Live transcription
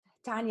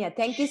Tanya,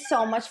 thank you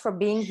so much for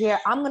being here.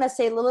 I'm going to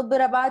say a little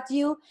bit about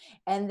you,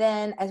 and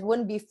then it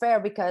wouldn't be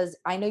fair because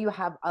I know you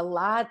have a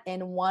lot,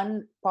 and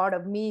one part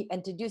of me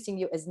introducing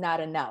you is not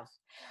enough.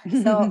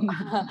 So,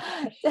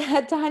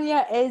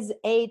 Tanya is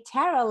a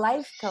tarot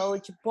life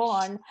coach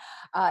born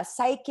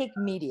psychic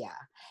media,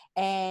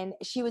 and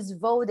she was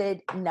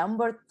voted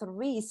number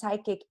 3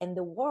 psychic in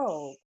the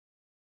world.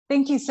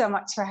 Thank you so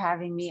much for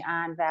having me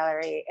on,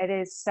 Valerie. It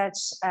is such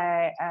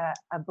a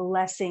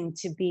blessing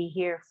to be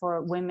here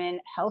for women,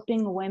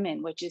 helping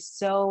women, which is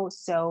so,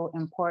 so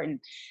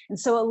important. And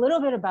so a little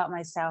bit about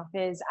myself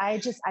is I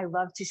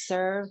love to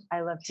serve,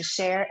 I love to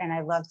share, and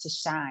I love to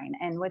shine.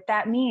 And what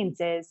that means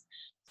is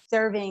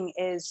serving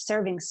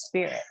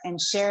spirit,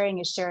 and sharing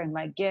is sharing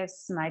my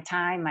gifts, my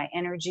time, my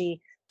energy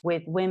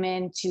with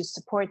women to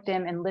support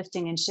them in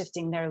lifting and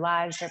shifting their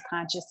lives, their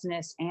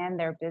consciousness, and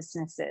their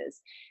businesses.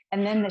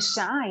 And then the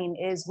shine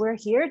is we're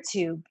here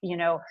to,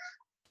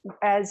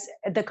 as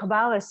the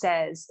Kabbalah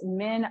says,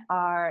 men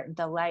are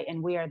the light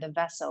and we are the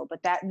vessel.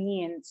 But that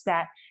means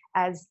that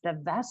as the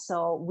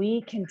vessel,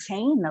 we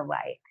contain the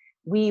light.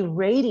 We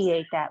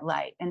radiate that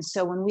light. And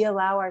so when we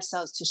allow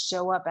ourselves to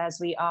show up as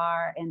we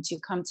are and to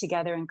come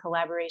together in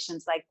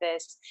collaborations like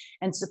this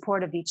and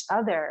support of each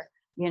other,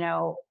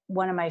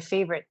 one of my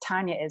favorite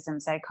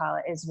Tanya-isms, I call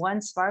it, is one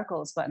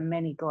sparkles, but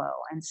many glow.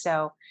 And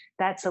so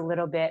that's a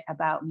little bit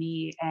about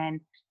me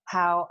and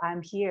how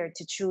I'm here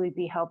to truly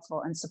be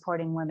helpful in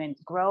supporting women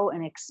grow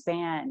and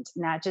expand,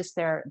 not just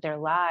their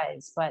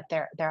lives, but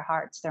their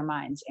hearts, their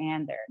minds,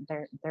 and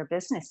their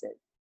businesses.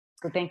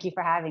 So thank you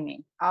for having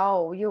me.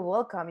 Oh, you're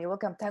welcome. You're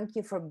welcome. Thank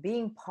you for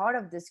being part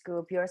of this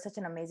group. You're such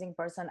an amazing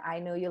person. I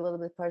know you a little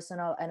bit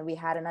personal, and we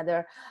had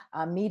another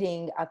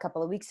meeting a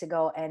couple of weeks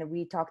ago, and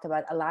we talked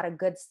about a lot of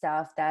good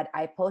stuff that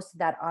I posted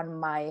that on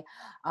my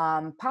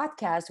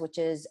podcast, which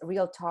is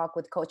Real Talk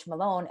with Coach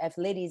Malone.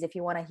 If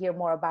you want to hear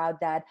more about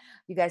that,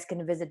 you guys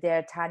can visit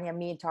there, Tanya,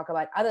 me, and talk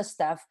about other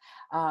stuff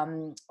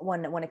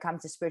when it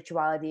comes to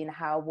spirituality and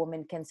how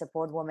women can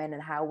support women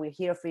and how we're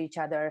here for each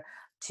other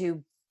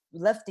to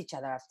lift each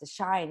other up, to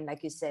shine,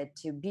 like you said,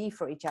 to be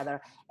for each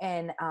other.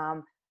 And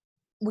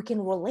we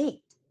can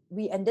relate.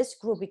 We in this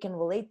group we can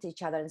relate to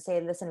each other and say,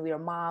 listen, we're a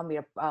mom,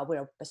 we're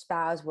a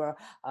spouse, we're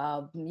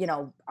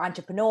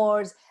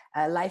entrepreneurs.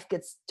 Life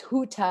gets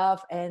too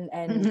tough, and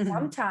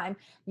sometimes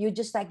you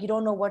just like you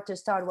don't know where to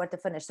start, where to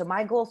finish. So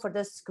my goal for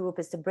this group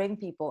is to bring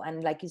people,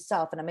 and like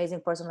yourself, an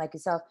amazing person like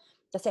yourself,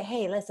 to say,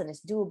 hey, listen,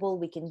 it's doable,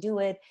 we can do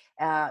it.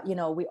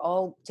 We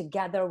all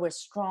together, we're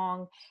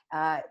strong.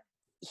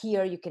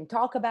 Here you can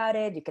talk about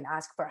it, you can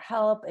ask for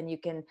help, and you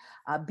can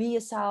be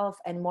yourself,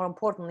 and more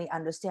importantly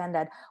understand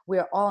that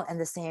we're all in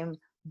the same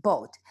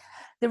boat.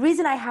 The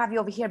reason I have you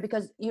over here,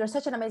 because you're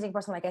such an amazing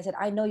person. Like I said,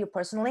 I know you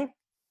personally,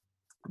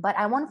 but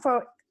I want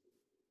for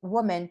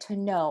women to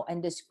know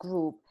in this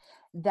group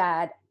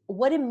that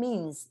what it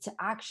means to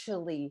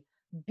actually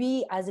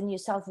be as in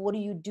yourself. What do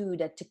you do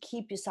that to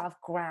keep yourself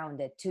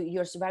grounded? To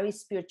You're very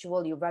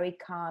spiritual, you're very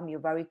calm,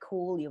 you're very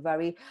cool, you're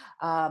very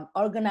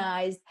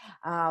organized,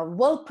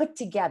 well put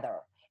together,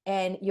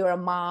 and you're a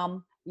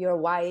mom, you're a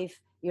wife,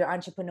 you're an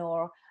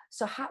entrepreneur.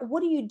 So what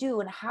do you do,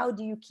 and how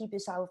do you keep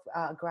yourself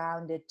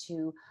grounded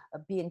to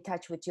be in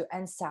touch with your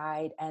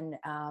inside and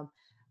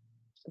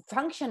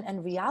function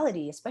and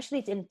reality,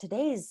 especially in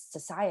today's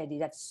society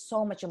that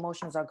so much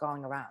emotions are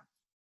going around?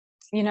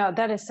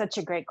 That is such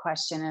a great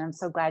question. And I'm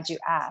so glad you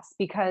asked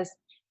because,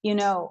 you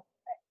know,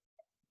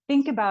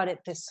 think about it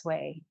this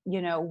way.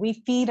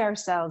 We feed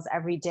ourselves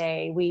every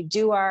day. We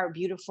do our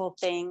beautiful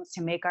things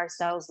to make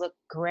ourselves look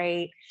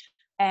great.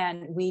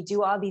 And we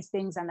do all these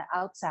things on the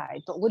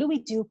outside. But what do we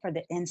do for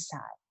the inside?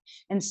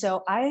 And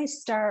so I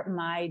start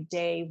my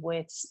day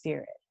with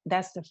spirit.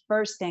 That's the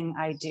first thing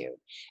I do.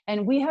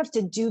 And we have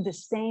to do the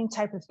same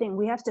type of thing.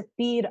 We have to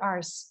feed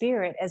our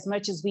spirit as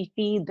much as we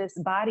feed this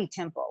body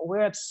temple.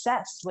 We're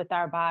obsessed with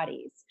our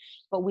bodies,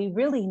 but we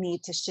really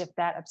need to shift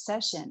that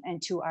obsession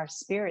into our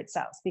spirit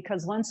selves,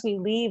 because once we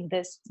leave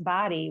this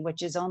body,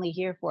 which is only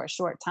here for a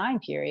short time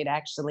period,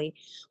 actually,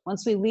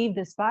 once we leave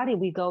this body,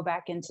 we go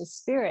back into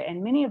spirit.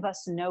 And many of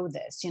us know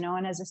this,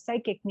 and as a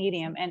psychic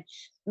medium and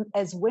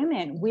as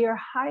women, we are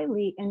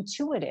highly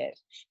intuitive.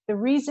 The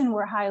reason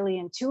we're highly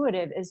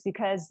intuitive is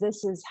because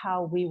this is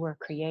how we were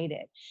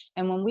created.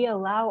 And when we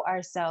allow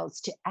ourselves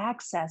to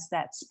access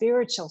that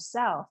spiritual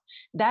self,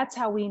 that's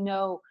how we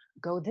know,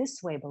 go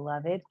this way,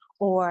 beloved,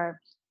 or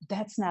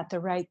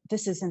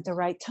this isn't the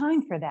right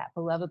time for that,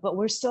 beloved. But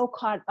we're so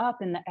caught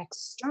up in the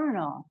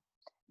external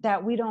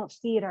that we don't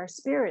feed our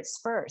spirits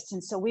first.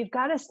 And so we've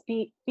got to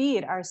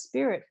feed our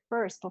spirit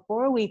first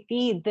before we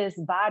feed this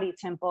body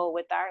temple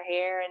with our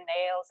hair and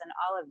nails and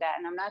all of that.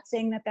 And I'm not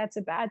saying that that's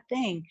a bad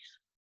thing,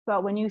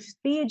 but when you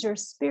feed your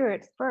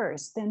spirit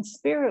first, then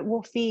spirit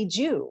will feed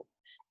you,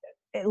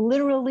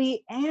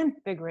 literally and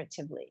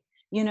figuratively.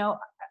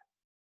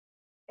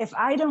 If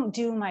I don't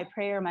do my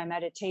prayer, my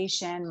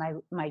meditation,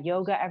 my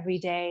yoga every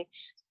day,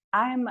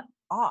 I'm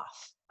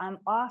off. I'm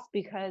off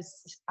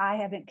because I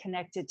haven't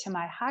connected to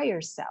my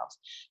higher self.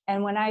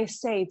 And when I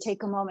say,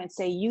 take a moment,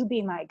 say, you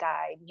be my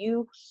guide,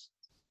 you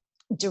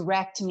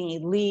direct me,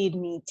 lead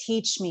me,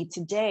 teach me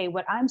today.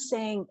 What I'm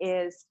saying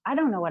is, I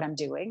don't know what I'm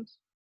doing,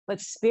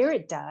 but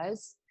spirit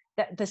does.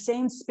 That the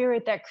same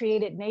spirit that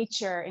created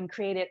nature and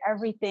created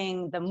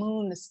everything, the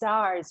moon, the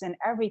stars, and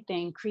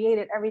everything,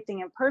 created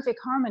everything in perfect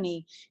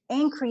harmony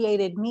and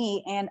created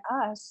me and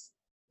us,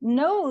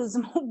 knows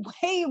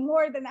way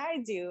more than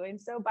I do.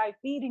 And so by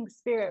feeding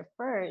spirit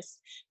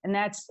first, and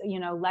that's,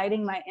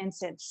 lighting my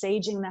incense,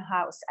 saging the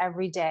house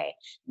every day,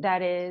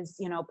 that is,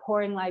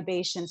 pouring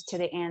libations to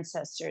the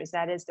ancestors,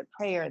 that is the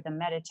prayer, the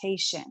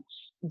meditation,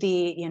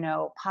 the,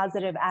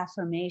 positive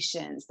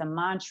affirmations, the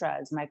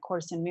mantras, my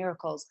Course in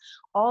Miracles,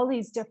 all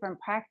these different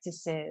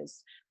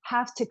practices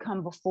have to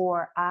come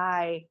before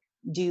I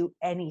do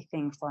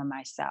anything for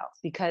myself,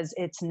 because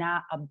it's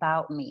not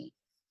about me.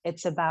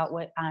 It's about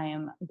what I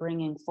am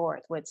bringing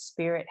forth, what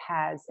spirit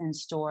has in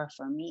store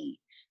for me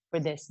for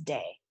this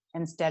day.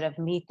 Instead of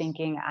me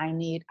thinking I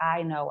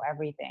know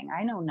everything.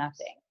 I know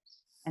nothing.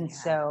 And Yeah.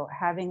 so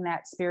having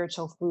that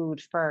spiritual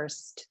food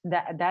first,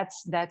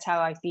 that's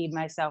how I feed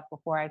myself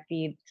before I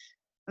feed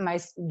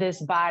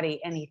this body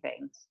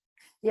anything.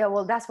 Yeah,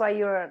 well, that's why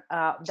you're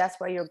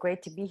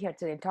great to be here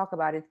today and talk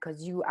about it,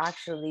 because you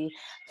actually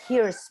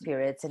hear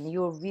spirits, and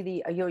you're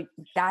really you're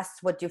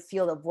that's what you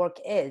feel the work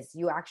is.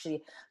 You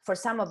actually, for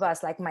some of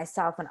us like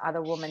myself and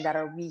other women that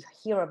are, we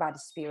hear about the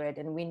spirit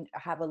and we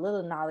have a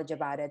little knowledge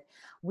about it.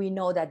 We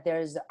know that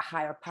there's a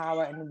higher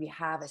power and we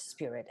have a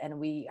spirit and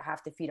we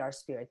have to feed our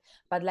spirit.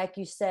 But like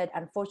you said,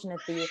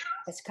 unfortunately,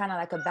 it's kind of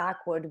like a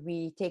backward.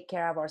 We take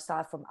care of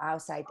ourselves from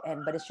outside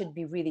in, but it should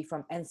be really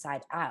from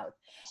inside out.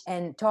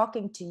 And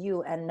talking to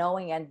you and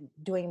knowing and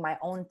doing my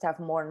own stuff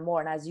more and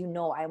more, and as you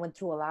know, I went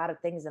through a lot of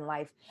things in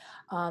life.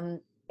 um,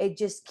 it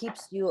just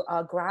keeps you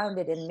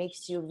grounded and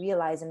makes you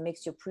realize and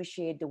makes you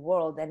appreciate the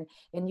world,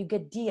 and you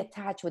get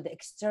detached with the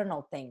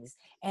external things,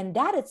 and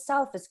that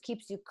itself is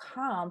keeps you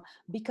calm.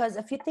 Because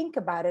if you think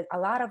about it, a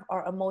lot of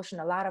our emotion,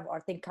 a lot of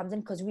our thing comes in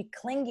because we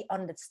clingy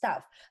on the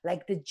stuff,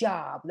 like the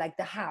job, like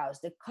the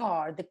house, the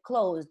car, the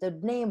clothes, the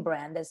name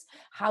brand, is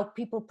how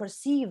people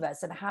perceive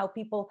us and how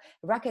people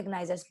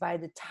recognize us by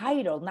the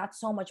title, not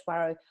so much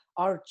by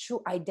our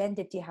true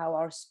identity, how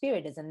our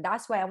spirit is. And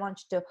that's why I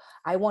want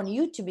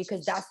you to,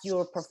 because that's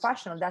your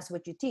professional, that's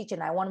what you teach,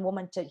 and I want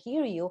women to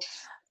hear you,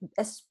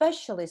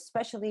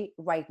 especially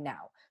right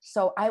now.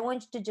 So I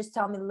want you to just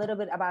tell me a little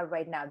bit about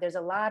right now. There's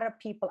a lot of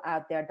people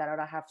out there that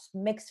are have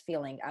mixed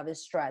feeling of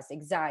stress,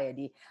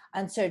 anxiety,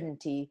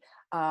 uncertainty,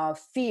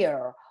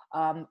 fear,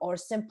 or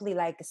simply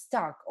like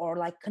stuck or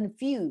like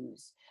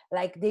confused,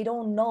 like they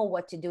don't know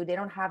what to do. They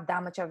don't have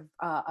that much of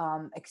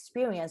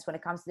experience when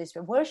it comes to this.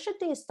 Where should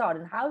they start,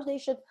 and how they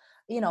should,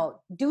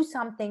 do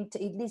something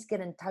to at least get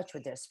in touch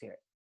with their spirit?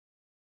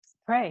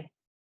 Pray,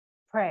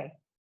 pray,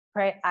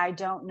 pray. I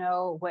don't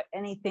know what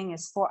anything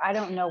is for. I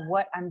don't know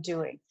what I'm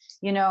doing,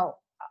 you know.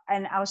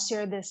 And I'll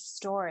share this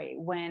story.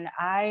 When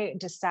I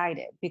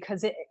decided,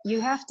 because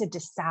you have to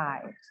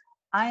decide,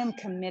 I am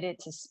committed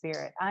to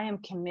spirit. I am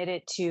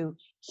committed to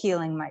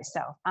healing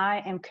myself.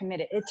 I am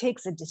committed. It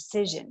takes a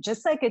decision,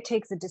 just like it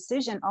takes a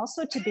decision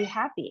also to be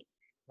happy.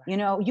 You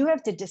know, you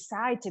have to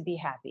decide to be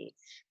happy,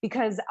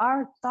 because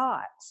our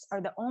thoughts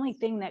are the only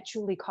thing that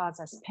truly cause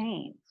us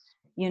pain.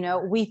 You know,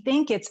 we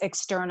think it's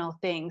external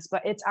things,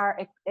 but it's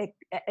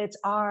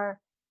our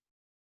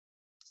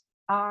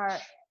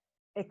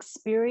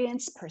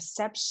experience,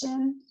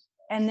 perception,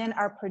 and then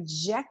our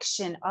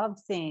projection of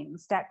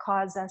things that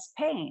cause us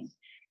pain.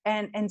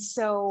 And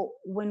so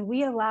when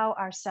we allow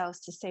ourselves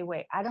to say,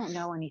 wait, I don't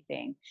know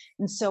anything.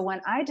 And so when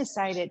I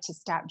decided to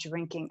stop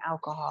drinking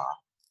alcohol,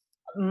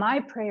 my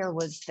prayer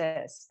was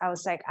this. I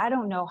was like, I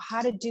don't know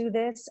how to do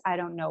this. I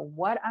don't know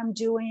what I'm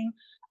doing.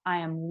 I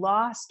am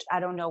lost. I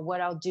don't know what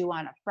I'll do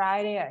on a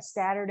Friday, a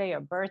Saturday, a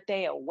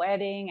birthday, a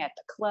wedding, at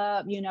the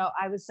club. You know,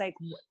 I was like,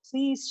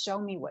 please show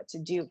me what to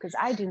do, because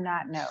I do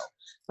not know.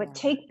 But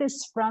take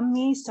this from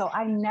me so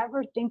I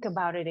never think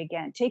about it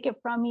again. Take it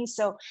from me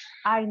so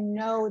I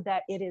know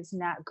that it is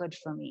not good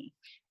for me.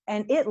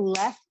 And it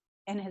left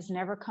and has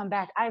never come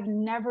back. I've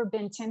never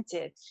been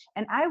tempted.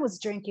 And I was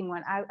drinking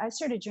when I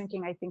started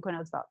drinking, I think when I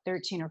was about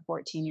 13 or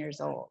 14 years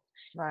old.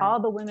 Right.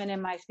 All the women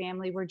in my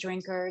family were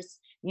drinkers.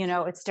 You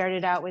know, it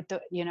started out with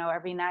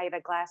every night a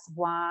glass of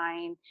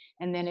wine,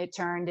 and then it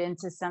turned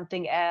into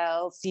something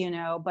else,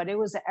 but it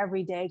was an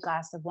everyday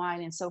glass of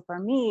wine. And so for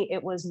me,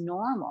 it was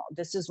normal.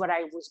 This is what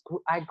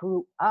I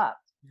grew up.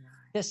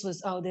 This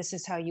was, oh, this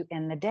is how you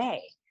end the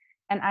day.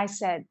 And I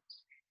said,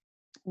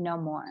 no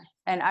more.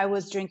 And I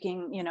was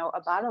drinking,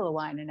 a bottle of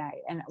wine a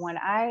night. And when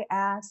I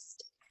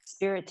asked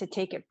spirit to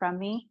take it from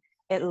me,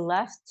 it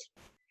left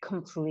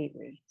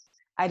completely.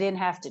 I didn't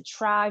have to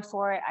try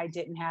for it. I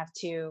didn't have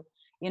to,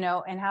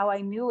 and how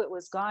I knew it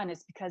was gone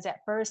is because at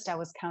first I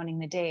was counting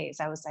the days.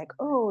 I was like,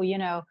 oh,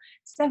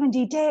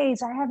 70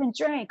 days I haven't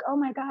drank. Oh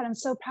my God, I'm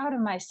so proud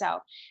of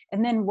myself.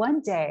 And then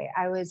one day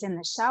I was in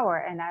the shower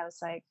and I was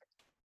like,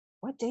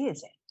 what day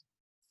is it?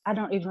 I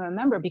don't even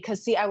remember,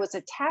 because see, I was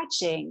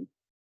attaching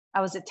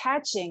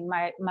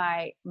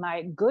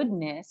my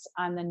goodness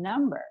on the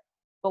number.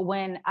 But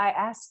when I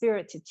asked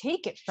spirit to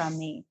take it from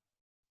me,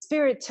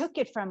 Spirit took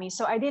it from me.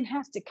 So I didn't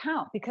have to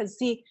count, because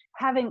see,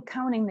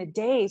 counting the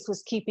days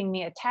was keeping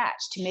me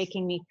attached to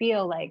making me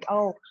feel like,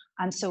 oh,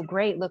 I'm so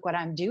great. Look what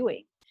I'm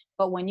doing.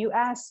 But when you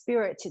ask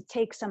Spirit to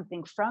take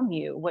something from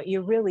you, what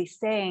you're really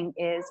saying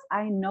is,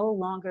 I no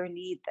longer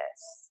need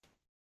this.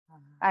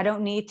 I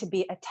don't need to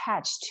be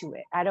attached to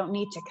it. I don't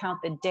need to count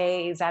the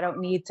days. I don't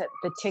need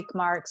the tick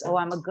marks. Oh,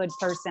 I'm a good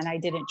person, I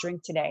didn't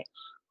drink today.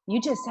 You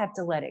just have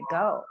to let it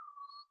go,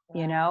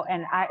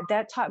 and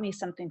that taught me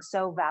something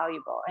so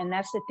valuable. And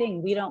that's the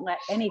thing, we don't let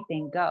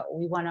anything go.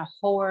 We want to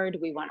hoard,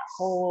 we want to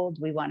hold,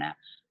 we want to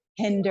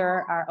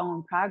hinder our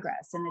own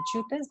progress. And the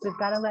truth is, we've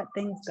got to let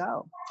things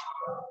go.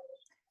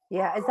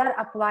 Yeah, is that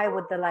apply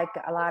with the, like,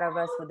 a lot of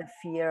us with the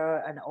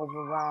fear and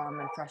overwhelm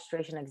and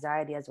frustration,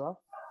 anxiety as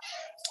well?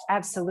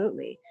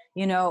 Absolutely.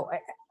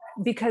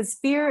 Because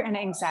fear and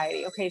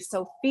anxiety, okay,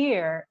 so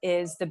fear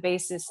is the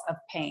basis of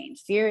pain.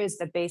 Fear is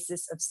the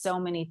basis of so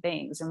many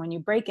things. And when you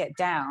break it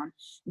down,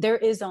 there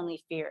is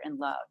only fear and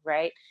love,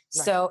 right?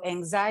 Right. So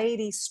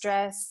anxiety,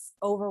 stress,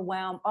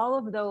 overwhelm, all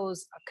of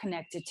those are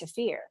connected to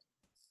fear.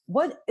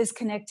 What is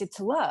connected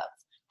to love?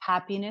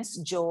 Happiness,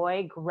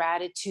 joy,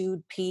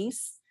 gratitude,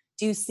 peace.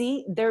 Do you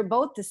see? They're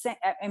both the same.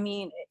 I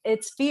mean,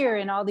 it's fear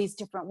in all these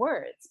different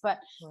words, but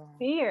Right.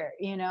 fear,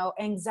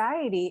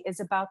 anxiety is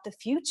about the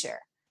future.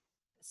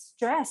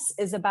 Stress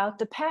is about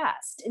the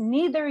past.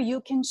 Neither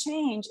you can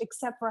change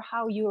except for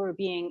how you are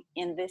being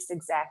in this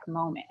exact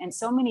moment. And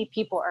so many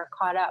people are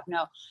caught up.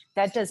 No,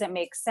 that doesn't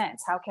make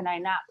sense. How can I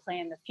not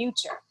plan the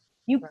future?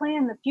 You Right.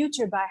 plan the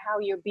future by how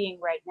you're being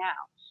right now.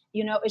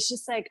 It's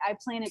just like I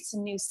planted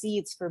some new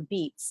seeds for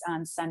beets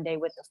on Sunday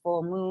with the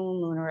full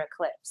moon, lunar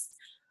eclipse.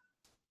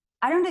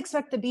 I don't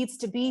expect the beets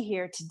to be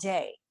here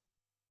today.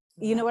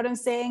 You know what I'm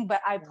saying?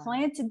 But I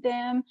planted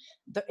them.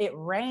 It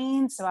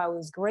rained, so I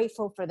was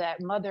grateful for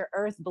that Mother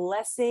Earth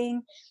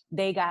blessing.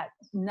 They got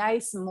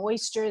nice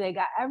moisture. They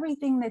got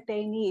everything that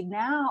they need.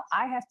 Now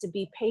I have to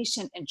be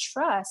patient and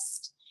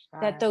trust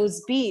that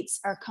those beets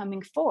are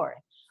coming forth.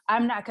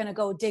 I'm not going to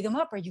go dig them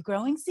up. Are you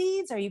growing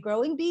seeds? Are you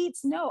growing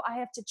beets? No, I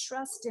have to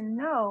trust and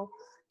know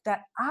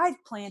that I've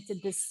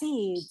planted the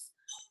seeds,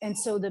 and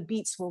so the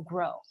beets will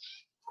grow.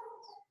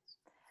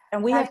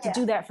 And we have to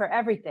do that for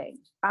everything.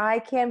 I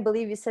can't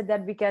believe you said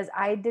that, because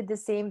I did the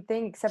same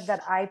thing, except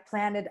that I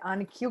planted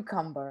on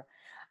cucumber.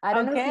 I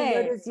don't know if you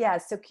Okay. noticed. Yeah,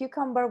 so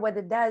cucumber, what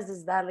it does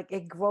is that, like,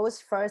 it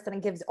grows first and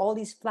it gives all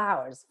these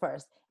flowers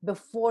first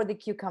before the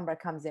cucumber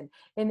comes in.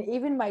 And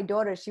even my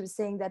daughter, she was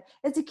saying that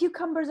it's the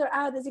cucumbers are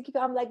out.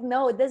 I'm like,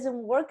 no, it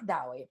doesn't work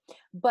that way.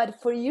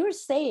 But for your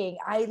saying,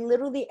 I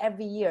literally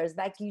every year,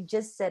 like you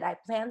just said, I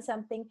plant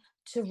something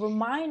to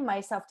remind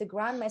myself, to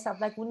ground myself.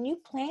 Like when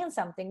you plant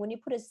something, when you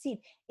put a seed,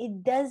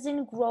 it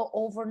doesn't grow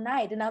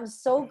overnight. And I'm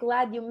so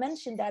glad you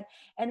mentioned that.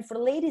 And for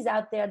ladies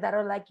out there that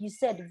are, like you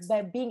said,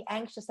 by being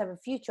anxious of a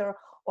future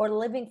or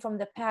living from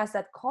the past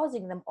that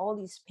causing them all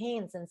these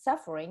pains and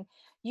suffering,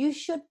 you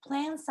should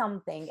plan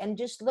something and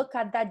just look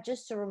at that,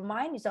 just to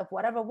remind yourself,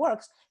 whatever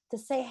works, to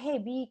say, hey,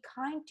 be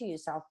kind to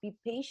yourself, be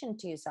patient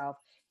to yourself.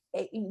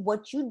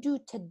 What you do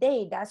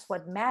today, that's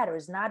what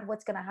matters, not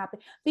what's going to happen.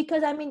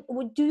 Because I mean,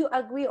 do you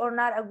agree or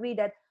not agree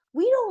that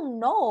we don't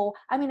know?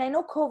 I mean, I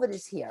know COVID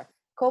is here,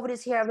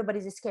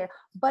 everybody's scared,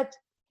 but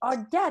our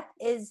death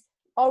is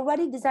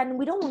already designed.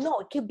 We don't know,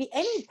 it could be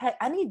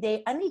any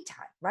day,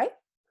 anytime, right?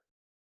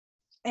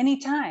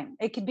 Anytime.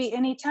 It could be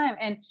anytime.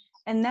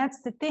 And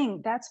that's the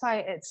thing. That's why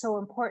it's so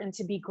important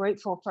to be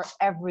grateful for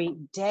every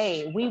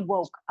day. We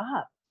woke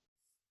up.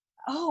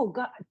 Oh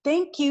God,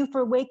 thank you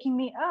for waking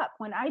me up.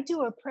 When I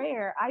do a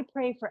prayer, I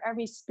pray for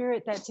every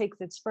spirit that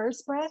takes its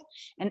first breath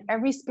and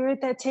every spirit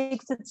that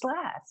takes its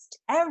last.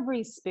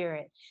 Every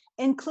spirit,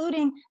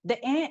 including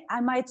the ant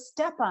I might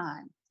step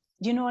on.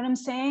 You know what I'm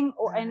saying?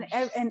 Or and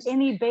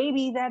any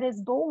baby that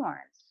is born.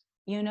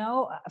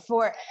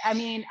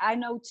 I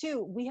know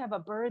too, we have a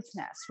bird's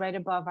nest right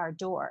above our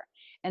door.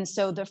 And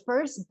so the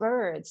first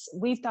birds,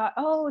 we thought,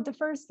 oh, the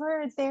first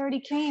birds, they already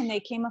came.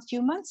 They came a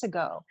few months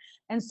ago.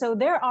 And so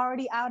they're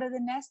already out of the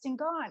nest and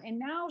gone. And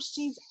now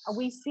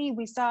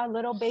we saw a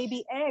little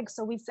baby egg.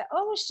 So we said,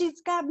 oh,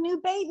 she's got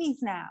new babies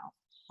now.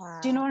 Wow.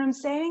 Do you know what I'm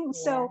saying? Yeah.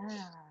 So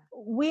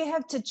we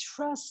have to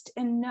trust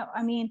and know.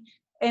 I mean,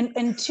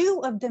 and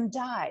two of them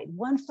died.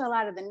 One fell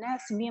out of the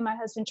nest. And me and my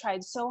husband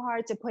tried so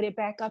hard to put it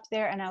back up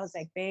there. And I was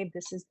like, babe,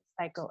 this is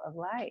the cycle of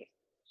life.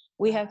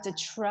 We have to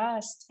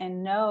trust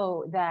and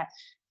know that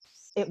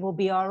it will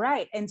be all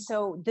right. And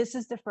so this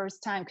is the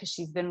first time, because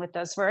she's been with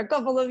us for a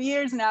couple of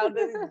years now,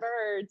 these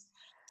birds.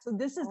 So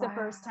this is the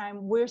first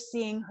time we're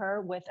seeing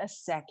her with a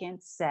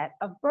second set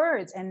of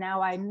birds. And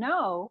now I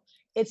know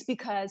it's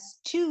because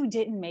two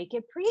didn't make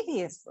it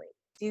previously.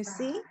 Do you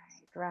see?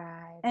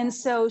 Right. And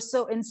so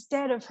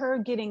instead of her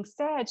getting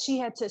sad, she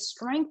had to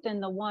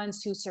strengthen the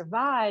ones who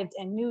survived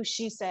and knew.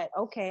 She said,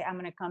 okay, I'm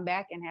going to come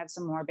back and have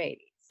some more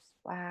babies.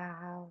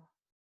 Wow.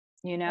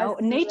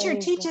 Nature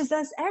teaches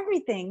us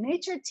everything.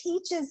 Nature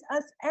teaches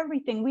us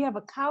everything. We have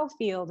a cow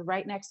field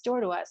right next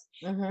door to us.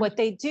 Mm-hmm. What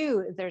they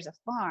do, there's a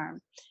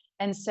farm,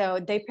 And so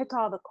they pick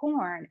all the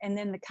corn, and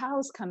then the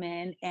cows come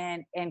in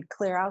and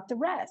clear out the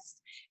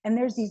rest. And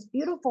there's these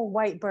beautiful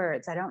white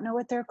birds. I don't know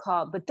what they're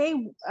called, but they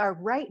are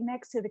right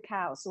next to the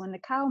cow. So when the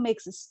cow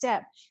makes a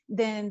step,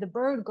 then the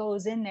bird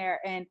goes in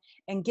there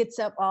and gets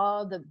up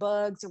all the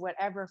bugs or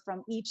whatever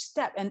from each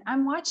step. And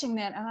I'm watching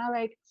that, and I'm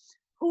like,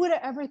 who would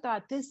have ever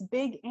thought this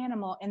big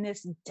animal and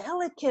this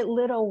delicate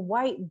little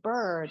white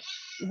bird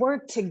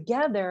work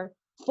together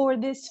for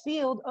this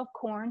field of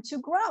corn to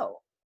grow?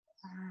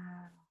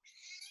 Wow.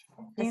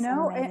 You It's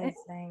know,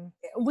 amazing.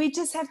 we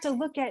just have to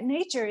look at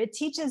nature. It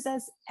teaches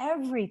us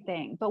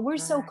everything, but we're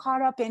so Right.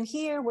 caught up in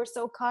here. We're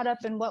so caught up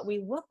in what we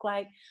look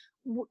like.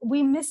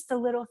 We miss the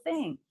little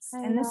things.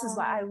 I And this is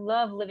why I know.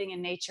 love living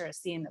in nature,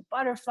 seeing the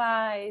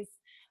butterflies,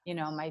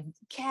 my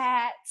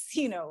cats,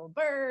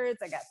 birds.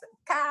 I got some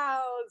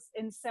cows.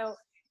 And so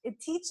it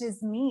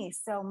teaches me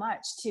so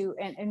much too,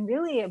 and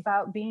really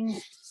about being,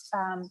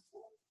 um,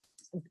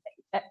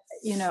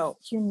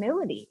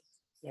 humility,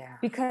 Yeah.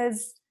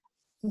 because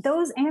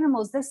those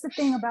animals, that's the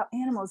thing about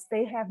animals,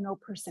 they have no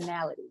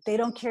personality. They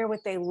don't care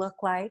what they look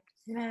like.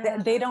 Yeah.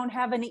 They don't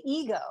have an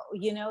ego,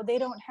 they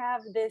don't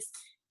have this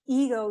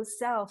ego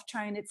self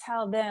trying to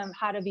tell them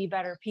how to be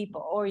better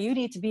people, or you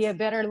need to be a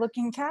better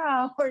looking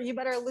cow, or you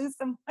better lose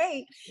some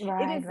weight. It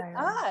Right, is right,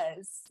 right.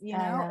 us, I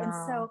and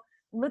know. so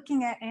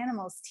looking at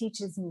animals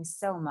teaches me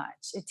so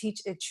much.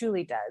 It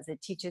truly does.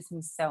 It teaches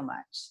me so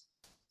much.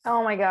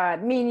 Oh my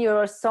God, me and you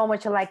are so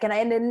much alike.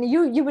 And then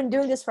you've been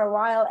doing this for a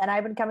while, and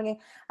I've been coming in.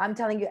 I'm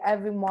telling you,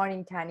 every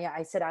morning, Tanya,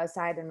 I sit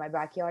outside in my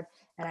backyard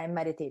and I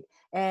meditate.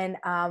 And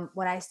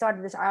when I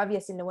started this,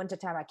 obviously in the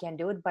wintertime I can't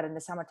do it, but in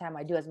the summertime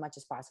I do as much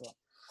as possible.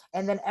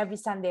 And then every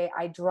Sunday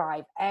I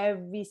drive.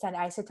 Every Sunday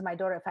I say to my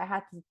daughter, if I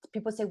had to,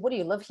 people say, "What do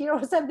you live here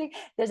or something?"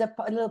 There's a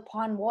little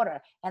pond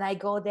water, and I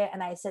go there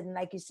and I said, and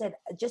like you said,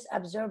 just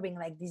observing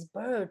like these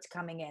birds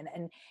coming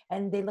in,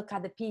 and they look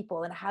at the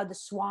people and how the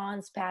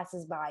swans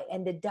passes by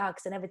and the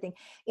ducks and everything.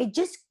 It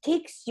just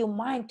takes your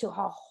mind to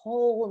a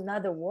whole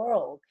nother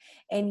world,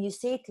 and you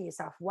say to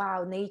yourself,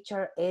 wow,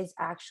 nature is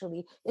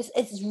actually,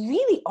 it's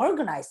really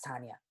organized,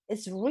 Tanya.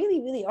 It's really,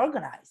 really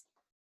organized.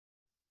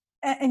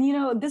 And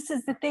this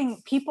is the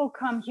thing. People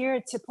come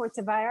here to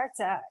Puerto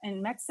Vallarta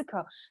in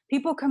Mexico.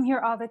 People come here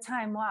all the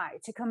time. Why?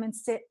 To come and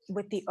sit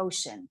with the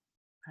ocean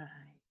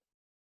Right.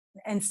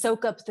 and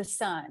soak up the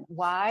sun.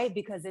 Why?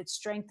 Because it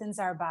strengthens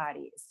our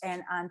bodies.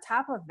 And on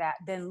top of that,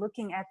 then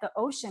looking at the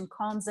ocean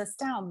calms us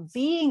down.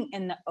 Being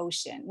in the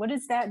ocean, what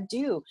does that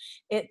do?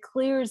 It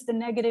clears the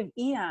negative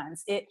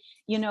eons.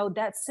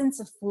 That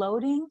sense of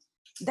floating,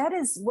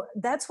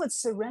 that's what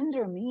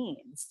surrender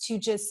means. To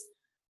just,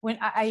 when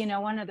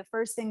one of the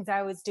first things I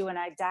always do when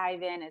I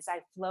dive in is I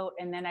float,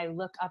 and then I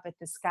look up at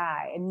the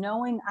sky, and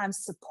knowing I'm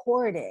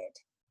supported.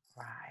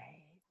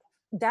 Right.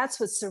 That's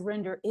what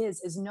surrender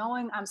is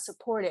knowing I'm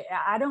supported.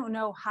 I don't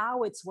know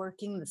how it's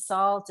working, the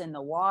salt and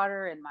the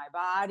water in my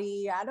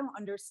body. I don't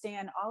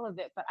understand all of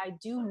it, but I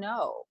do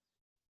know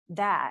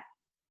that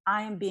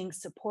I am being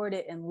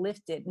supported and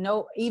lifted.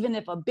 No, even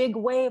if a big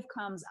wave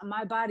comes,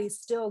 my body's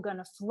still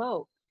gonna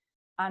float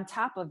on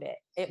top of it.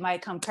 It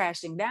might come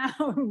crashing down,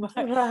 but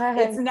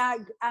it's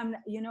Right. not.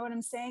 You know what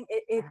I'm saying?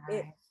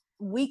 Right.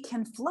 We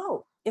can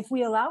float if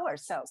we allow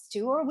ourselves to,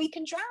 or we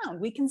can drown.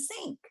 We can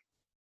sink.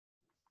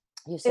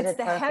 You said It's it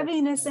the perfect.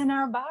 heaviness in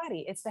our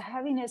body. It's the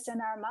heaviness in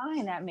our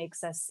mind that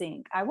makes us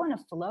sink. I want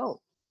to float.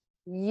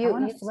 I You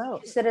want you to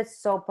float. you said it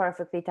so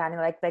perfectly, Tanya.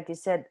 Like you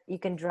said, you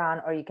can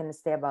drown or you can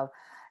stay above,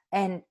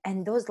 and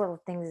those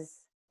little things,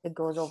 it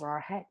goes over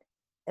our head.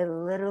 It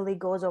literally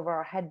goes over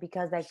our head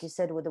because, like you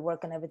said, with the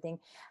work and everything,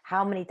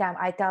 how many times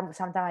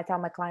sometimes I tell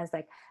my clients,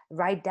 like,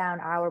 write down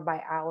hour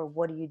by hour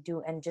what do you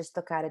do, and just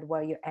look at it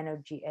where your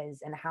energy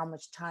is and how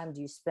much time do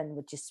you spend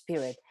with your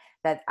spirit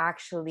that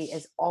actually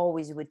is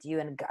always with you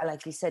and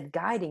like you said,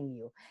 guiding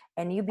you.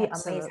 And you'd be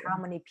amazed how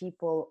Absolutely. many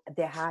people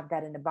they have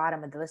that in the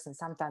bottom of the list, and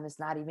sometimes it's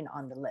not even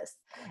on the list.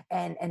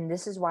 And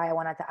this is why I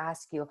wanted to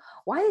ask you,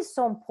 why is it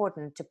so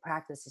important to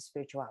practice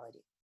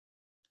spirituality?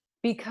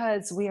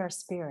 Because we are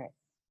spirit.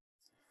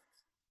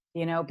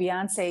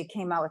 Beyonce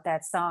came out with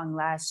that song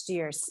last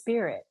year,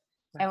 Spirit.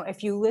 Right. And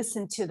if you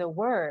listen to the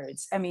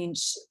words, I mean,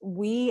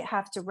 we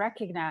have to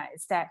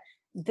recognize that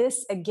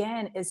this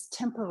again is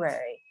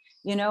temporary.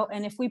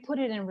 And if we put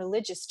it in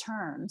religious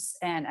terms,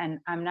 and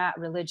I'm not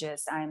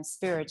religious, I'm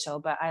spiritual,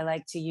 but I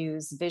like to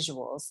use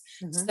visuals.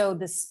 Hmm. So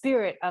the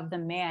spirit of the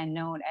man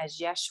known as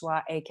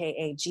Yeshua,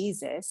 aka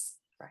Jesus,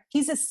 Right.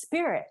 he's a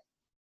spirit.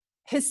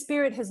 His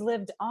spirit has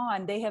lived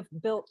on. They have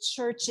built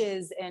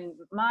churches and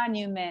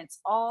monuments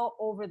all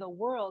over the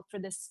world for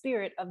the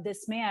spirit of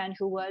this man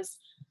who was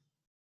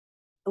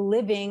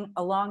living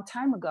a long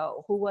time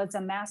ago, who was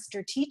a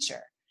master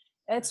teacher.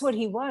 That's what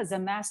he was, a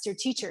master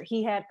teacher.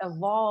 He had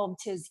evolved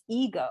his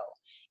ego.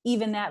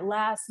 Even that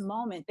last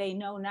moment, they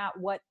know not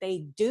what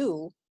they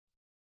do.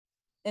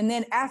 And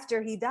then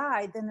after he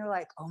died, then they're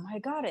like, oh my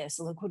goddess,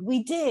 look what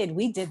we did.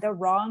 We did the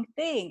wrong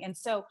thing. And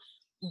so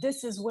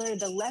this is where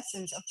the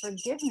lessons of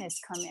forgiveness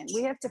come in.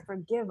 We have to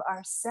forgive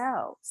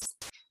ourselves.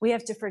 We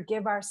have to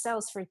forgive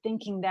ourselves for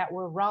thinking that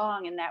we're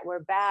wrong and that we're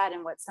bad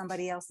and what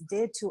somebody else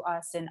did to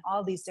us and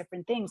all these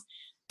different things.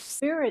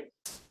 Spirit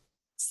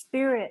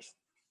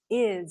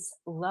is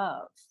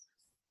love.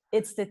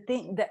 It's the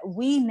thing that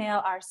we nail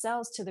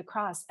ourselves to the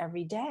cross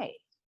every day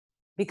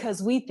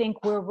because we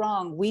think we're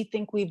wrong. We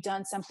think we've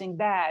done something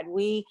bad.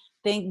 We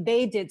think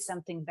they did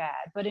something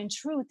bad. But in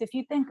truth, if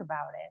you think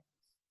about it,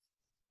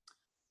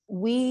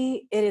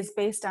 it is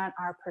based on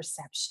our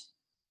perception.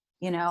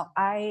 You know,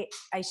 I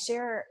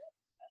share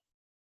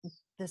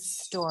this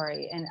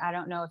story, and I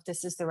don't know if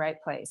this is the right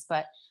place,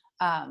 but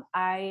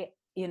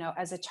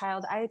as a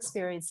child, I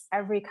experienced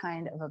every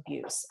kind of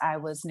abuse. I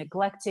was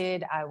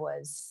neglected. I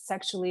was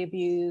sexually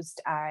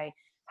abused. I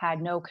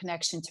had no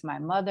connection to my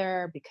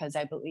mother because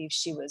I believe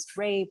she was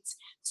raped.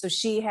 So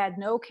she had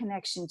no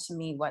connection to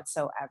me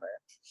whatsoever.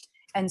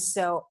 And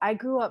so I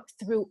grew up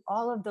through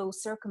all of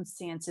those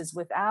circumstances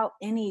without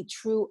any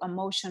true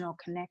emotional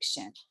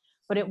connection.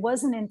 But it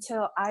wasn't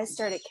until I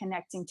started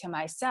connecting to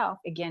myself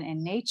again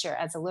in nature.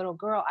 As a little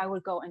girl, I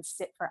would go and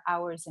sit for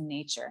hours in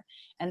nature.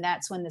 And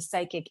that's when the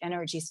psychic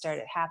energy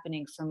started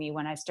happening for me,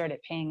 when I started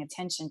paying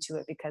attention to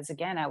it, because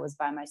again, I was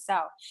by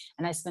myself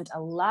and I spent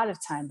a lot of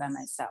time by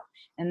myself.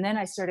 And then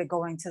I started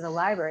going to the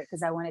library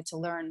because I wanted to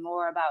learn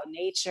more about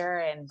nature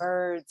and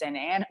birds and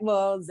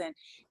animals.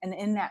 And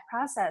in that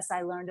process,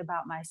 I learned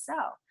about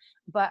myself.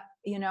 But,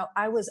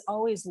 I was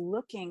always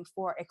looking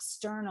for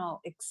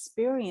external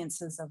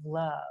experiences of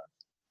love.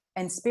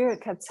 And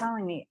spirit kept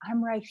telling me,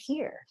 I'm right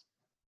here.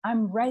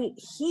 I'm right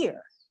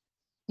here.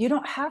 You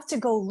don't have to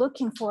go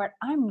looking for it.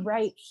 I'm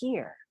right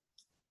here.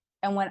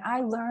 And when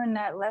I learned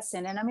that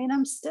lesson, and I mean,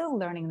 I'm still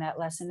learning that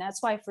lesson.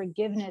 That's why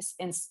forgiveness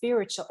and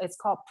spiritual, it's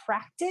called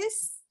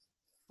practice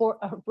for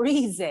a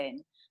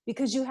reason,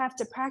 because you have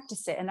to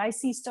practice it. And I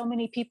see so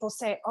many people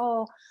say,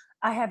 oh,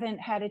 I haven't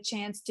had a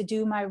chance to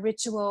do my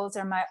rituals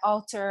or my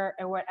altar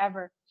or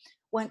whatever.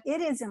 When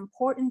it is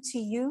important to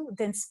you,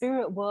 then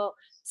spirit will,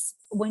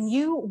 when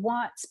you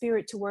want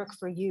spirit to work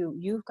for you,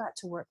 you've got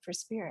to work for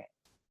spirit.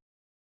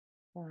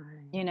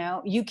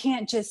 Right. You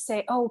can't just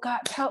say, oh God,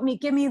 help me,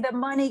 give me the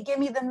money, give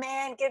me the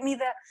man, give me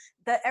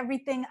the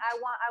everything I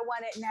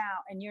want it now.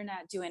 And you're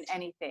not doing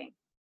anything.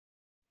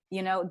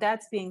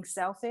 That's being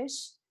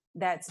selfish.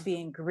 That's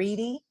being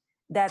greedy.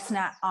 That's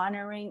not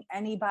honoring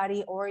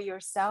anybody or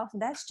yourself.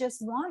 That's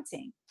just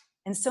wanting.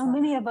 And so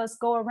many of us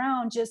go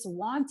around just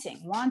wanting.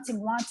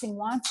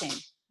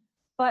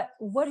 But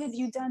what have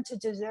you done to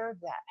deserve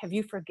that? Have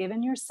you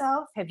forgiven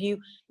yourself? Have you,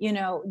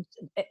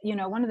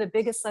 one of the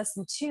biggest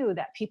lessons too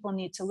that people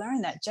need to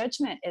learn, that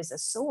judgment is a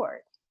sword.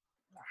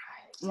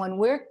 When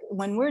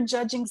we're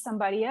judging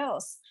somebody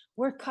else,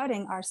 we're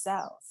cutting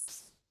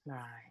ourselves.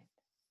 Right.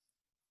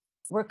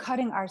 We're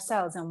cutting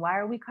ourselves. And why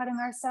are we cutting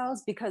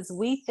ourselves? Because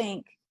we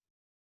think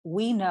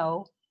we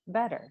know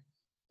better.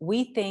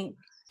 We think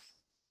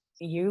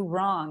you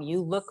wrong, you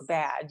look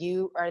bad,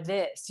 you are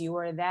this, you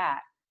are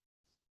that.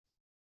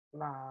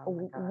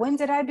 Oh When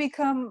did I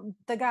become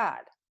the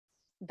God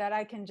that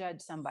I can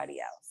judge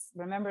somebody else?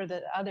 Remember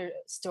the other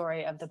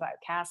story of the Bible,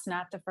 cast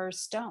not the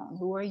first stone.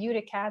 Who are you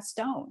to cast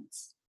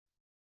stones?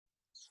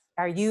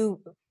 Are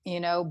you,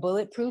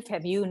 bulletproof?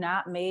 Have you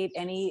not made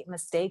any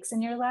mistakes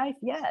in your life?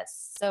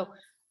 Yes. So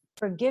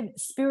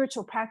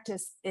spiritual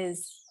practice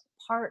is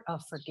part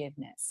of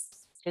forgiveness,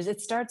 because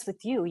it starts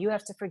with you. You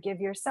have to forgive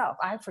yourself.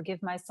 I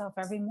forgive myself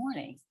every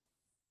morning,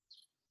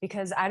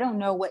 because I don't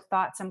know what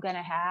thoughts I'm going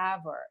to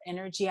have or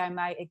energy I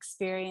might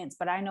experience.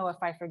 But I know if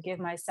I forgive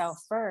myself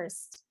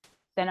first,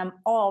 then I'm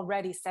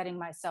already setting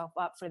myself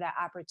up for that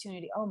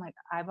opportunity. Oh my,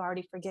 I've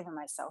already forgiven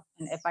myself.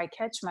 And if I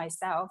catch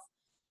myself,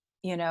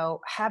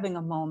 having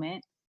a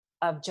moment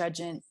of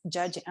judging,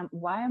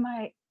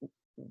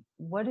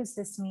 what does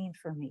this mean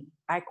for me?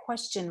 I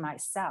question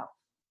myself,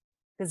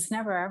 because it's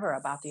never ever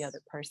about the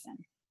other person.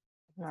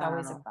 It's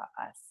always about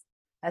us.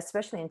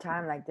 Especially in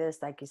time like this,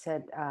 like you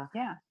said,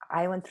 Yeah.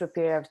 I went through a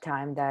period of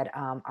time that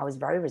I was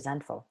very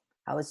resentful.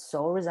 I was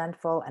so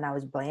resentful and I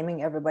was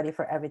blaming everybody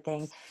for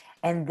everything.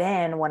 And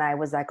then when I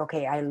was like,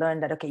 okay, I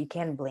learned that, okay, you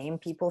can't blame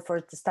people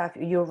for the stuff.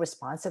 You're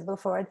responsible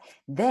for it.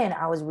 Then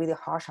I was really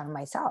harsh on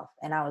myself.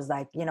 And I was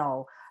like,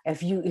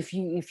 if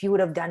you would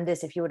have done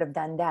this, if you would have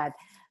done that.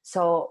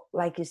 So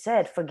like you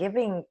said,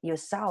 forgiving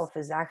yourself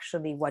is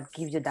actually what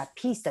gives you that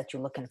peace that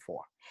you're looking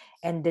for.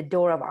 And the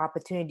door of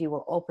opportunity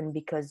will open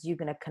because you're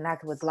going to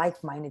connect with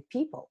like-minded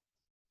people.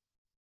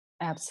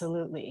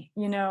 Absolutely.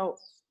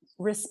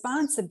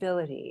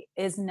 Responsibility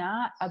is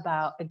not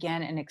about,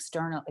 again, an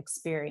external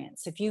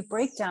experience. If you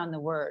break down the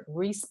word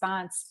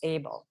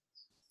response-able,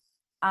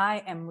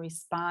 I am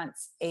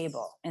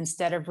response-able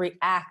instead of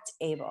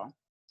react-able,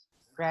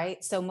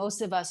 right? So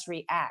most of us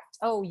react.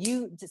 Oh,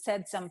 you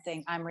said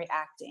something, I'm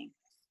reacting.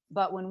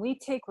 But when we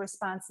take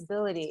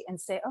responsibility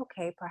and say,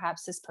 okay,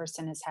 perhaps this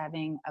person is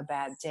having a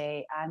bad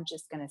day, I'm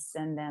just going to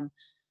send them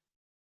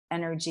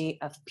energy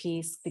of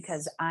peace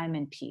because I'm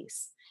in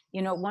peace.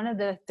 One of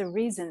the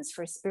reasons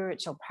for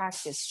spiritual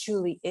practice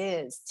truly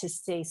is to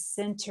stay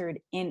centered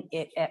in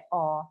it at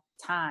all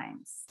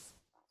times.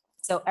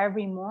 So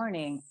every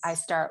morning I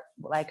start,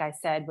 like I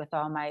said, with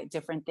all my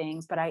different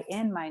things, but I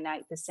end my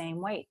night the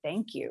same way.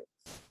 Thank you.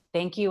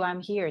 Thank you,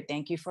 I'm here.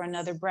 Thank you for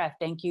another breath.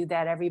 Thank you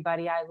that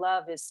everybody I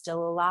love is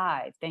still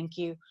alive. Thank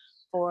you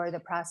for the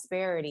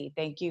prosperity.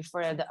 Thank you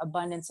for the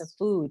abundance of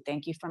food.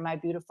 Thank you for my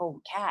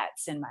beautiful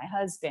cats and my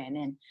husband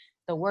and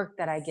the work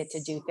that I get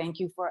to do. Thank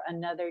you for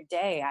another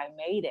day. I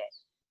made it.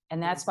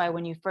 And that's why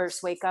when you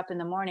first wake up in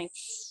the morning,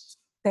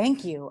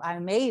 thank you, I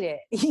made it,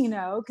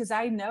 because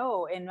I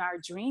know in our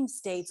dream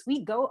states,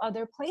 we go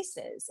other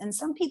places and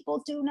some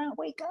people do not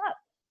wake up.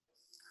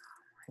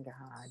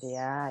 God,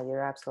 yeah,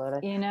 you're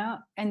absolutely.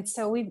 And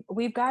so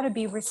we've got to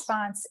be able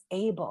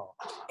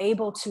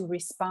to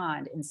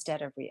respond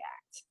instead of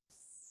react.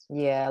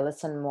 Yeah,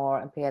 listen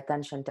more and pay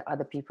attention to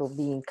other people,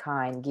 being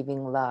kind,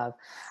 giving love.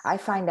 I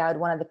find out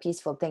one of the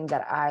peaceful thing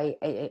that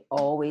it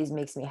always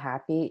makes me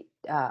happy,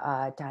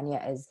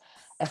 Tanya, is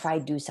if I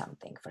do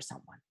something for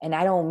someone. And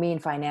I don't mean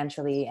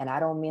financially, and I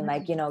don't mean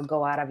like,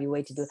 go out of your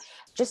way to do,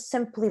 just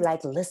simply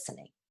like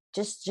listening.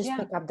 Just Yeah.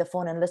 pick up the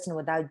phone and listen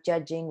without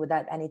judging,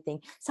 without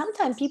anything.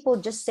 Sometimes people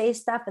just say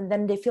stuff and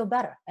then they feel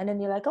better. And then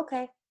you're like,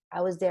 okay,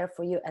 I was there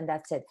for you, and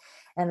that's it.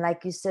 And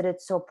like you said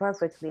it so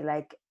perfectly,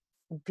 like,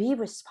 be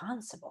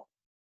responsible.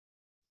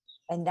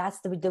 And that's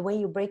the way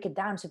you break it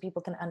down so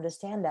people can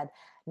understand that.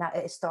 Now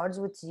it starts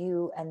with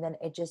you, and then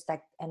it just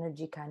like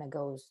energy kind of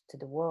goes to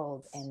the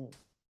world, and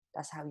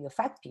that's how you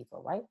affect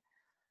people, right?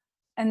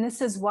 And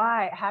this is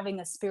why having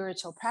a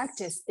spiritual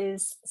practice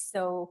is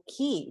so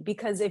key,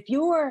 because if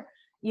you're,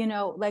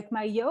 like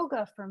my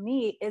yoga for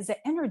me is an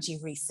energy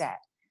reset.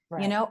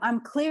 Right.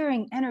 I'm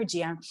clearing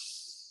energy, I'm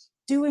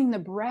doing the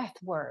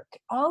breath work.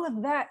 All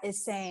of that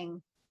is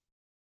saying,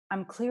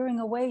 I'm clearing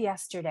away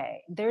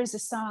yesterday. There's a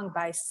song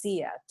by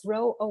Sia,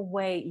 throw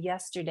away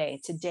yesterday.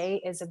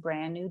 Today is a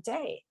brand new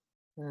day.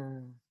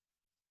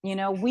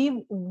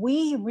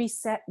 We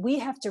reset, we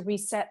have to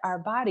reset our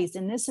bodies.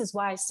 And this is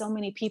why so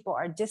many people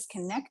are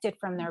disconnected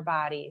from their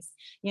bodies.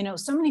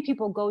 So many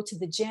people go to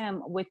the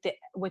gym with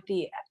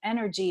the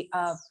energy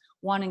of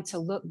wanting to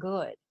look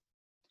good.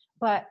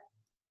 But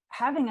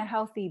having a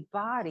healthy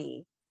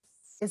body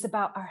is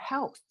about our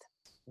health.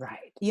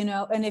 Right.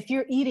 And if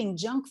you're eating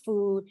junk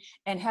food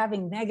and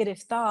having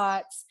negative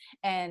thoughts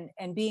and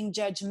being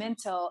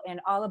judgmental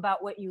and all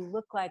about what you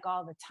look like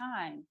all the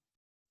time,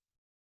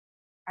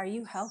 are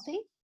you healthy?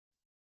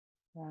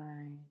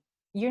 Right.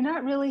 You're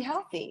not really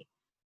healthy.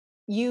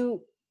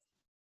 You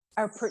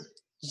are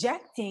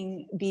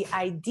projecting the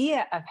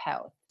idea of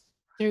health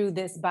through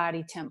this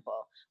body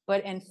temple.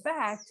 But in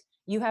fact,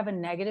 you have a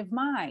negative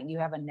mind, you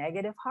have a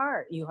negative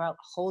heart, you are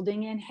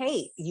holding in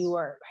hate, you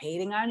are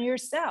hating on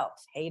yourself,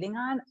 hating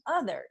on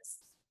others.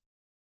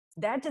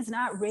 That does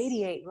not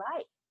radiate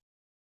light.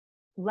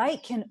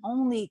 Light can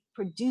only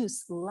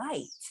produce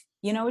light.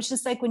 It's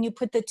just like when you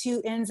put the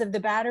two ends of the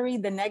battery,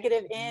 the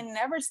negative end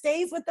never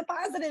stays with the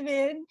positive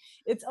end.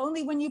 It's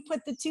only when you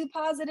put the two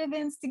positive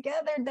ends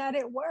together that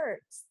it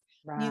works.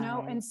 Right.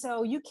 And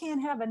so you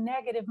can't have a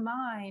negative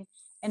mind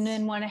and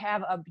then want to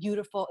have a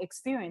beautiful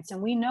experience.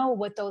 And we know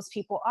what those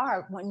people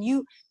are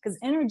because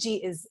energy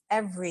is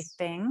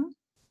everything.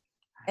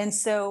 And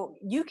so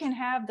you can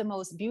have the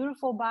most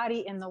beautiful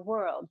body in the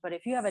world, but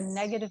if you have a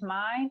negative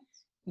mind,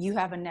 you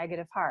have a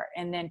negative heart.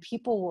 And then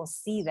people will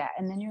see that.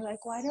 And then you're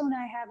like, why don't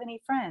I have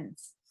any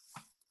friends?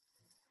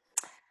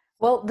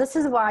 Well, this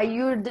is why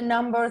you're the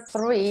number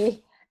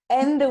 3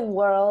 in the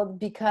world,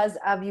 because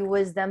of your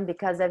wisdom,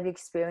 because of your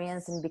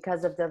experience, and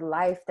because of the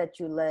life that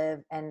you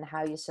live and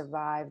how you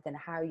survived and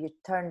how you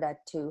turned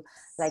that to,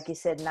 like you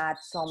said, not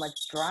so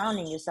much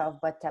drowning yourself,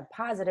 but to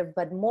positive,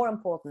 but more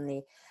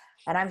importantly,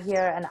 and I'm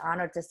here and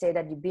honored to say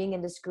that you're being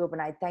in this group,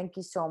 and I thank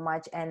you so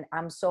much, and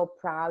I'm so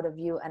proud of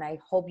you, and I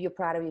hope you're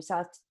proud of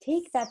yourself to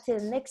take that to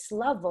the next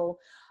level.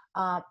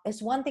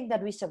 It's one thing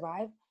that we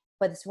survive,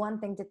 but it's one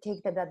thing to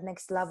take that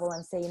next level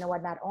and say, you know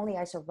what, not only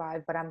I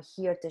survived, but I'm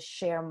here to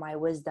share my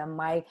wisdom,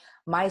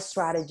 my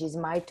strategies,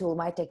 my tool,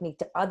 my technique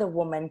to other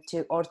women,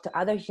 or to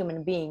other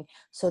human being,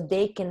 so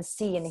they can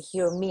see and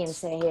hear me and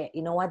say, hey,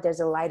 you know what, there's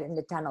a light in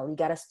the tunnel. You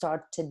got to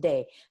start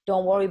today.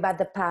 Don't worry about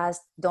the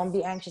past. Don't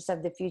be anxious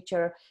of the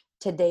future.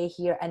 Today,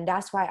 here. And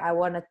that's why I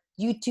wanted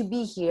you to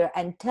be here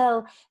and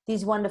tell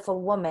these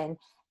wonderful women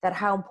that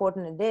how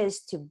important it is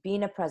to be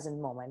in a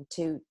present moment,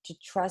 to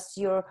trust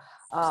your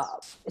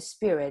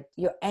spirit,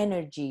 your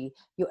energy,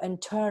 your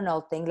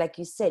internal thing. Like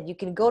you said, you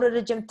can go to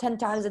the gym 10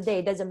 times a day,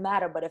 it doesn't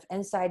matter. But if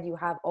inside you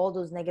have all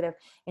those negative,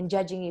 and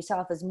judging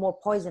yourself is more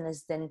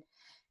poisonous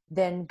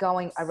than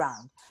going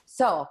around.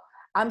 So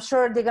I'm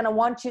sure they're going to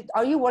want you.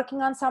 Are you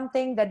working on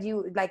something that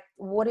you like?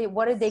 What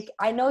are they?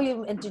 I know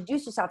you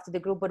introduced yourself to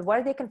the group, but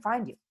where they can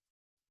find you?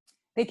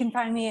 They can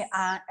find me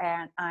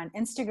on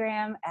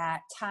Instagram at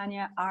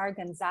Tanya R.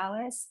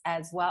 Gonzalez,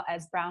 as well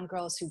as Brown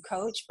Girls Who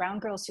Coach. Brown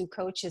Girls Who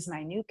Coach is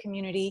my new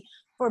community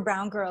for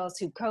brown girls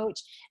who coach.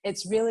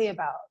 It's really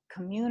about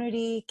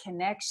community,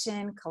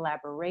 connection,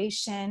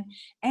 collaboration,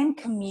 and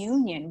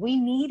communion. We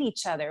need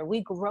each other.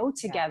 We grow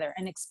together.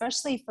 And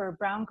especially for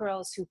brown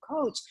girls who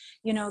coach,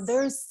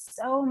 there's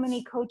so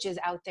many coaches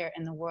out there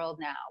in the world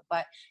now,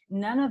 but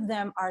none of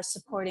them are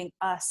supporting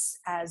us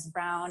as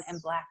brown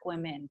and Black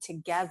women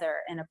together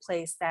in a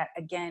place that,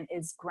 again,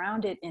 is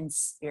grounded in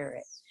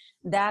spirit.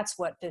 That's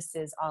what this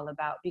is all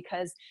about,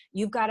 because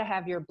you've got to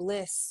have your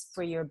bliss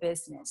for your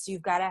business.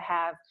 You've got to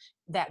have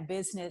that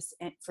business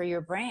for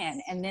your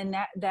brand. And then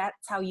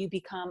that's how you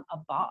become a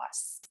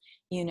boss,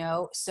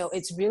 So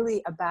it's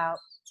really about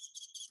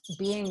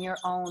being your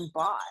own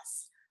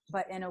boss,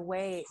 but in a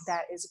way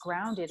that is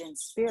grounded in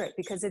spirit,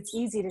 because it's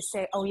easy to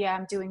say, oh yeah,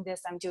 I'm doing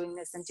this, I'm doing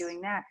this, I'm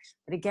doing that.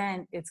 But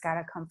again, it's got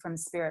to come from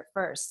spirit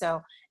first.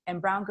 So in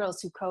Brown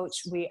Girls Who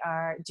Coach, we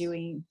are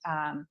doing,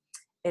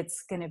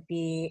 it's going to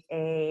be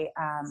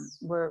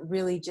we're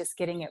really just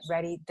getting it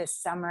ready this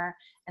summer.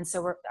 And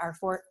so our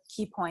 4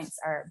 key points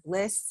are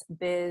bliss,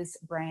 biz,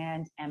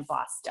 brand, and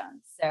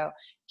Boston. So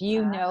if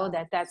you know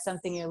that that's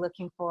something you're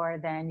looking for,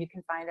 then you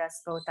can find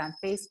us both on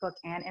Facebook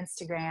and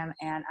Instagram.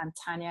 And I'm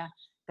Tanya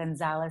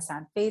Gonzalez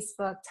on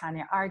Facebook,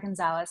 Tanya R.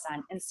 Gonzalez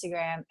on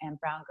Instagram, and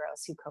Brown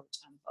Girls Who Coach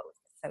on both.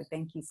 So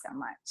thank you so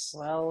much.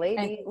 Well,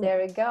 ladies,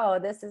 there we go.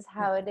 This is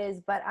how it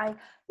is. But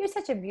you're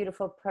such a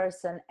beautiful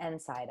person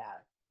inside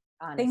out.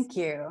 Honestly. Thank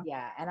you.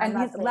 Yeah. And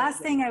the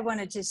last thing I want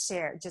to just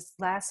share, just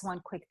last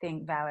one quick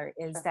thing, Valerie,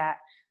 is that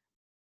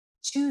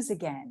choose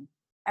again.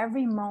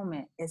 Every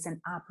moment is an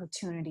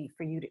opportunity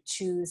for you to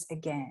choose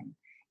again.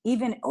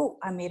 Even, oh,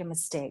 I made a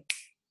mistake.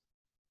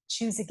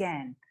 Choose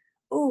again.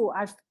 Oh,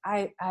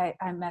 I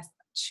messed.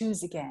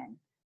 Choose again.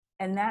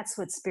 And that's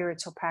what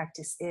spiritual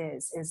practice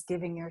is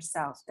giving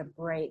yourself the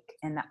break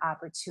and the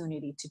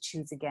opportunity to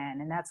choose again.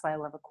 And that's why I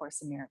love A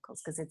Course in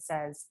Miracles, because it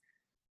says,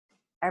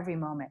 every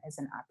moment is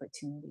an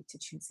opportunity to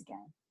choose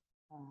again.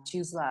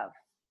 Choose love.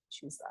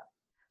 Choose love.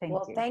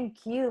 Thank you.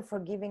 Thank you for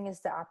giving us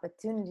the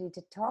opportunity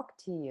to talk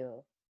to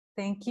you.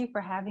 Thank you for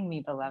having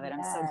me, beloved.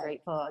 Yes. I'm so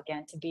grateful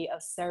again to be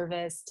of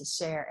service, to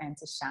share, and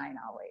to shine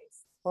always.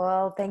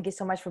 Well, thank you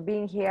so much for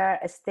being here.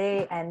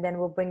 Stay, and then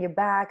we'll bring you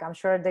back. I'm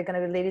sure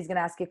ladies going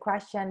to ask you a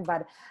question,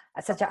 but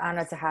it's such an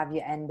honor to have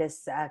you in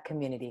this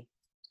community.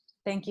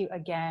 Thank you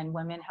again.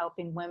 Women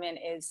helping women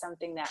is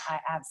something that I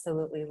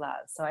absolutely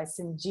love. So I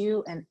send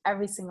you and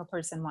every single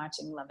person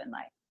watching love and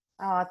light.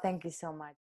 Oh, thank you so much.